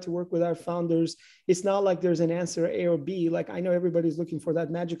we tried to work with our founders, it's not like there's an answer A or B. Like, I know everybody's looking for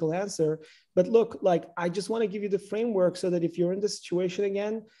that magical answer, but look, like, I just want to give you the framework so that if you're in this situation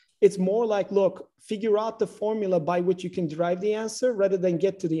again, it's more like, look, figure out the formula by which you can derive the answer rather than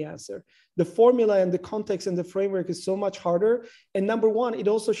get to the answer. The formula and the context and the framework is so much harder. And number one, it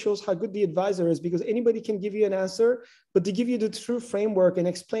also shows how good the advisor is, because anybody can give you an answer, but to give you the true framework and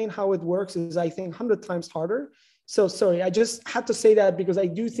explain how it works is, I think, 100 times harder. So sorry, I just had to say that because I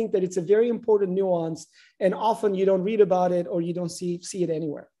do think that it's a very important nuance, and often you don't read about it or you don't see it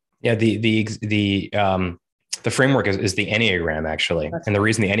anywhere. Yeah, the framework is the Enneagram, actually. And the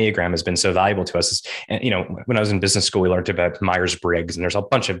reason the Enneagram has been so valuable to us is, you know, when I was in business school, we learned about Myers-Briggs, and there's a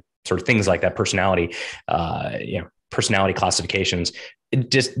bunch of sort of things like that, personality classifications. It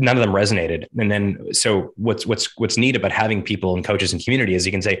just, none of them resonated. And then, so what's neat about having people and coaches and community is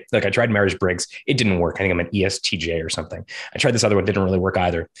you can say, look, I tried Myers-Briggs. It didn't work. I think I'm an ESTJ or something. I tried this other one, didn't really work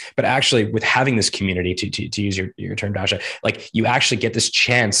either. But actually, with having this community, to use your term, Dasha, like, you actually get this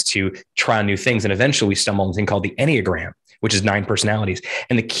chance to try new things. And eventually we stumble on a thing called the Enneagram, which is 9 personalities.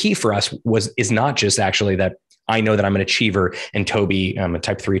 And the key for us is not just actually that I know that I'm an achiever and Toby, I'm a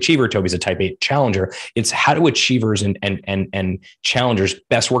type 3 achiever, Toby's a type 8 challenger. It's how do achievers and challengers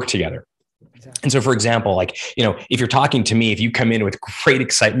best work together? Exactly. And so, for example, like, you know, if you're talking to me, if you come in with great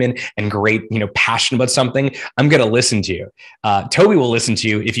excitement and great, you know, passion about something, I'm going to listen to you. Toby will listen to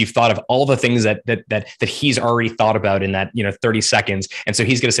you if you've thought of all the things that he's already thought about in that, you know, 30 seconds. And so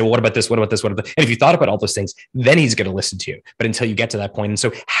he's going to say, well, what about this? What about this? What about this? And if you thought about all those things, then he's going to listen to you. But until you get to that point. And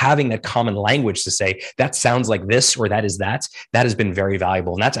so having that common language to say, that sounds like this, or that is that has been very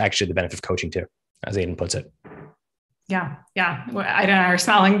valuable. And that's actually the benefit of coaching too, as Aydin puts it. Yeah. Well, Aydin and I are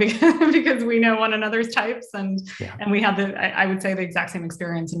smiling because we know one another's types, and we have I would say the exact same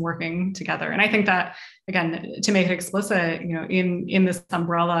experience in working together. And I think that, again, to make it explicit, you know, in this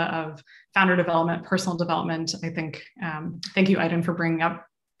umbrella of founder development, personal development, I think, thank you, Aydin, for bringing up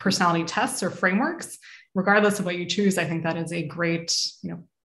personality tests or frameworks. Regardless of what you choose, I think that is a great, you know,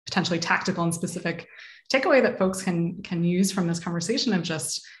 potentially tactical and specific takeaway that folks can use from this conversation of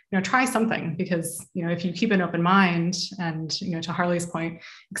just, you know, try something, because, you know, if you keep an open mind and, you know, to Harley's point,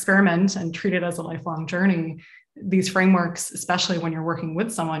 experiment and treat it as a lifelong journey, these frameworks, especially when you're working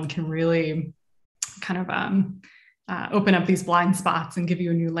with someone, can really kind of open up these blind spots and give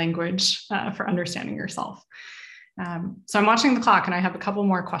you a new language for understanding yourself. So I'm watching the clock, and I have a couple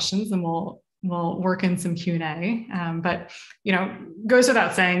more questions, and we'll work in some Q&A. But, you know, goes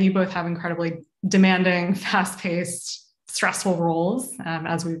without saying, you both have incredibly demanding, fast-paced, stressful roles,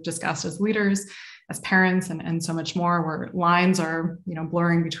 as we've discussed as leaders, as parents, and so much more, where lines are,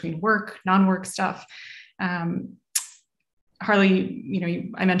 blurring between work, non-work stuff.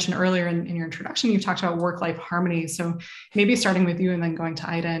 Harley, I mentioned earlier in your introduction, you've talked about work-life harmony. So maybe starting with you and then going to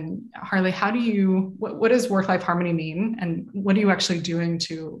Aydin. Harley, what does work-life harmony mean? And what are you actually doing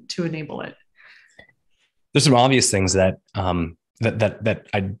to enable it? There's some obvious things that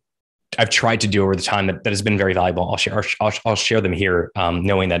I've tried to do over the time that has been very valuable. I'll share them here,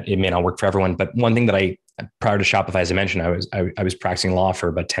 knowing that it may not work for everyone. But one thing that prior to Shopify, as I mentioned, I was practicing law for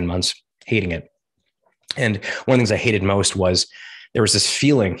about 10 months, hating it. And one of the things I hated most was there was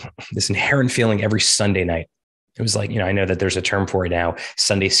this inherent feeling every Sunday night. It was like, I know that there's a term for it now,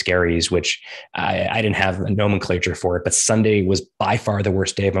 Sunday scaries, which I didn't have a nomenclature for it, but Sunday was by far the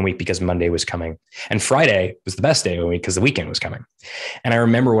worst day of my week because Monday was coming. And Friday was the best day of the week because the weekend was coming. And I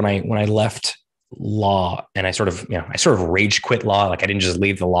remember when I left law and I sort of rage quit law. Like I didn't just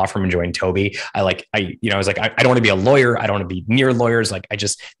leave the law firm and join Toby. I was like, I don't want to be a lawyer. I don't want to be near lawyers.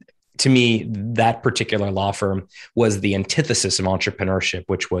 To me, that particular law firm was the antithesis of entrepreneurship,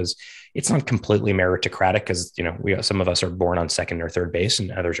 which was, it's not completely meritocratic because, some of us are born on second or third base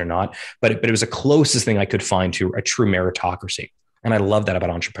and others are not, but it was the closest thing I could find to a true meritocracy. And I love that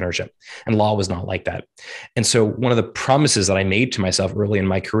about entrepreneurship, and law was not like that. And so one of the promises that I made to myself early in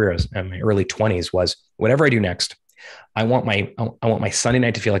my career, in my early 20s, was whatever I do next, I want my Sunday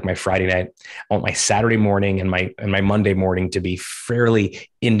night to feel like my Friday night. I want my Saturday morning and my Monday morning to be fairly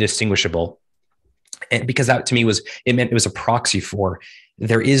indistinguishable. And because that to me it was a proxy for,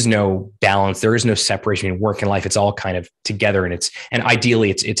 there is no balance. There is no separation between work and life. It's all kind of together, and ideally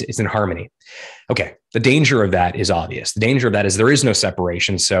it's in harmony. Okay. The danger of that is obvious. The danger of that is there is no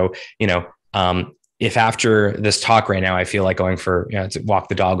separation. So, if after this talk right now, I feel like going for, to walk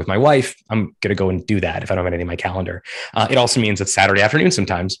the dog with my wife, I'm going to go and do that if I don't have anything in my calendar. It also means that Saturday afternoon,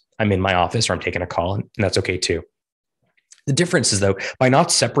 sometimes I'm in my office or I'm taking a call, and that's okay too. The difference is, though, by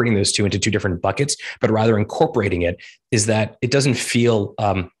not separating those two into two different buckets, but rather incorporating it, is that it doesn't feel,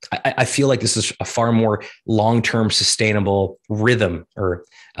 I feel like this is a far more long-term sustainable rhythm, or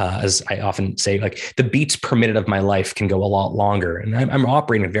as I often say, like the beats per minute of my life can go a lot longer. And I'm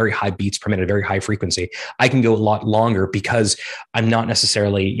operating at very high beats per minute, very high frequency. I can go a lot longer because I'm not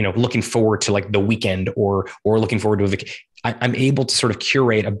necessarily, looking forward to like the weekend or looking forward to a vacation. I'm able to sort of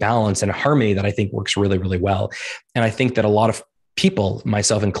curate a balance and a harmony that I think works really, really well. And I think that a lot of people,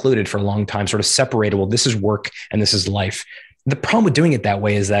 myself included, for a long time sort of separated, well, this is work and this is life. The problem with doing it that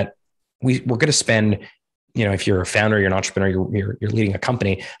way is that we're going to spend, if you're a founder, you're an entrepreneur, you're leading a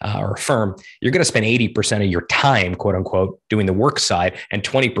company or a firm, you're going to spend 80% of your time, quote unquote, doing the work side, and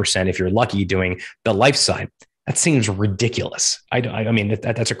 20%, if you're lucky, doing the life side. That seems ridiculous. I mean,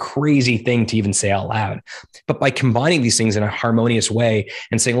 that's a crazy thing to even say out loud. But by combining these things in a harmonious way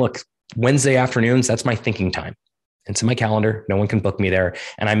and saying, look, Wednesday afternoons, that's my thinking time. It's in my calendar. No one can book me there.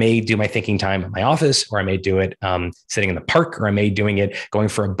 And I may do my thinking time at my office, or I may do it sitting in the park, or I may doing it going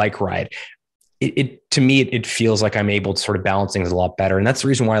for a bike ride. To me, it feels like I'm able to sort of balance things a lot better. And that's the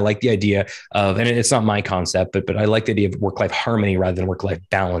reason why I like the idea of, and it's not my concept, but I like the idea of work-life harmony rather than work-life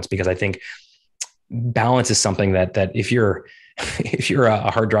balance, because I think balance is something that if you're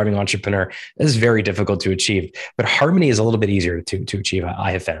a hard driving entrepreneur, this is very difficult to achieve, but harmony is a little bit easier to achieve,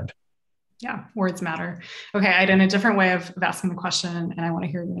 I have found. Yeah, words matter. Okay, Aydin, a different way of asking the question, and I want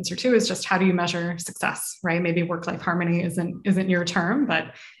to hear your answer too, is just how do you measure success, right? Maybe work-life harmony isn't your term,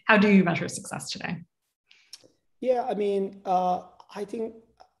 but how do you measure success today? Yeah, I mean, I think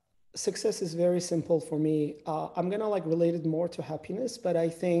success is very simple for me. I'm gonna relate it more to happiness, but I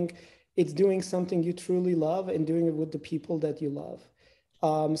think it's doing something you truly love and doing it with the people that you love.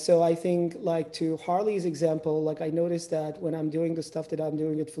 So I think to Harley's example, I noticed that when I'm doing the stuff that I'm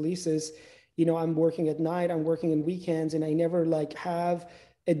doing at Felicis, I'm working at night, I'm working in weekends, and I never have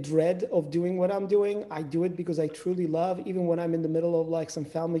a dread of doing what I'm doing. I do it because I truly love. Even when I'm in the middle of some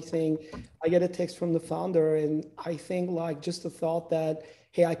family thing, I get a text from the founder, and I think just the thought that,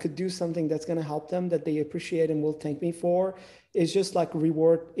 hey, I could do something that's going to help them, that they appreciate and will thank me for, is just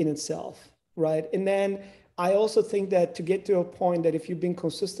reward in itself, right? And then I also think that to get to a point that if you've been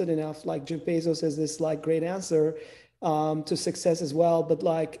consistent enough, Jeff Bezos has this great answer to success as well, but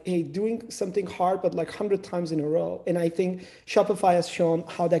hey, doing something hard, but 100 times in a row. And I think Shopify has shown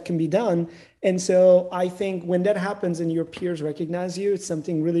how that can be done. And so I think when that happens and your peers recognize you, it's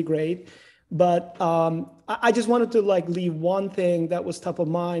something really great. But I just wanted to leave one thing that was top of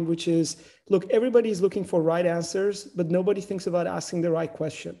mind, which is, look, everybody's looking for right answers, but nobody thinks about asking the right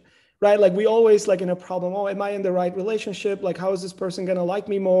question, right? Like we always like in a problem, oh, am I in the right relationship? Like, how is this person going to like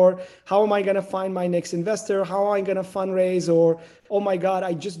me more? How am I going to find my next investor? How am I going to fundraise? Or, oh my God,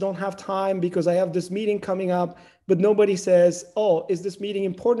 I just don't have time because I have this meeting coming up. But nobody says, oh, is this meeting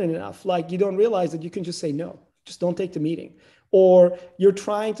important enough? Like you don't realize that you can just say no, just don't take the meeting. Or you're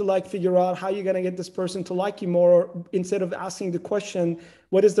trying to like figure out how you're going to get this person to like you more instead of asking the question,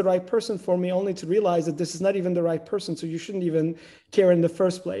 what is the right person for me, only to realize that this is not even the right person. So you shouldn't even care in the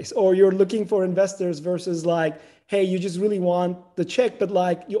first place. Or you're looking for investors versus like, hey, you just really want the check, but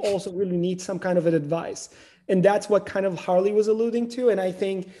like you also really need some kind of an advice. And that's what kind of Harley was alluding to. And I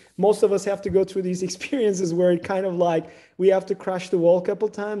think most of us have to go through these experiences where it kind of like we have to crash the wall a couple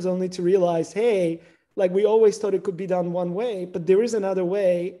of times only to realize, hey, like we always thought it could be done one way, but there is another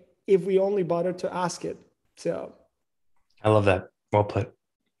way if we only bother to ask it. So I love that. Well put.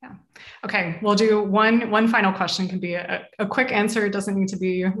 Yeah. Okay. We'll do one final question. Can be a quick answer. It doesn't need to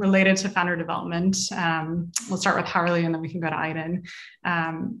be related to founder development. We'll start with Harley and then we can go to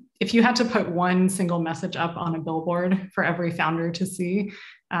Aydin. If you had to put one single message up on a billboard for every founder to see,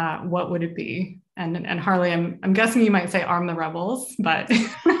 what would it be? And Harley, I'm guessing you might say arm the rebels, but.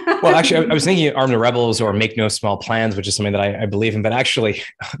 Well, actually, I was thinking arm the rebels or make no small plans, which is something that I believe in, but actually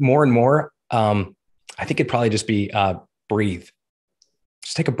more and more, I think it'd probably just be breathe.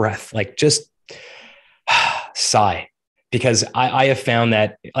 Just take a breath, like just sigh, because I have found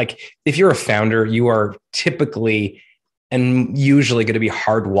that like, if you're a founder, you are typically and usually going to be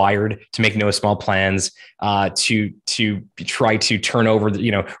hardwired to make no small plans, to try to turn over,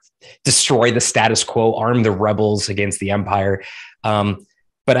 destroy the status quo, arm the rebels against the empire.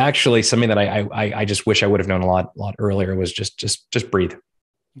 But actually something that I just wish I would have known a lot earlier was just breathe.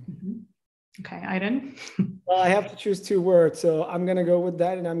 Mm-hmm. Okay, Aydin. Well, I have to choose two words. So I'm going to go with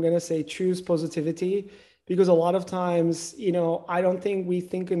that. And I'm going to say choose positivity, because a lot of times, I don't think we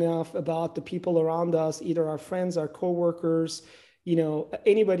think enough about the people around us, either our friends, our coworkers,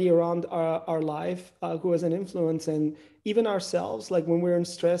 anybody around our life who has an influence, and even ourselves. Like when we're in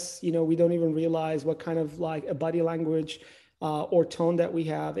stress, we don't even realize what kind of like a body language or tone that we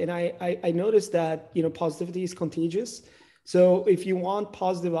have. And I noticed that, positivity is contagious. So if you want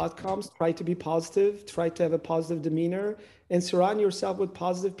positive outcomes, try to be positive, try to have a positive demeanor, and surround yourself with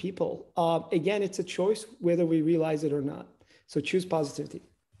positive people. Again, it's a choice whether we realize it or not. So choose positivity.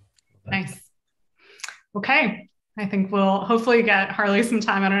 Nice. Okay. I think we'll hopefully get Harley some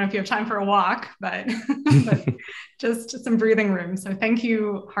time. I don't know if you have time for a walk, but just some breathing room. So thank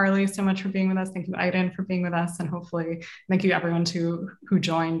you, Harley, so much for being with us. Thank you, Aydin, for being with us. And hopefully thank you everyone who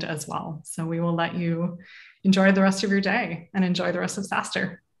joined as well. So we will let you enjoy the rest of your day and enjoy the rest of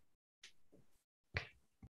SaaStr.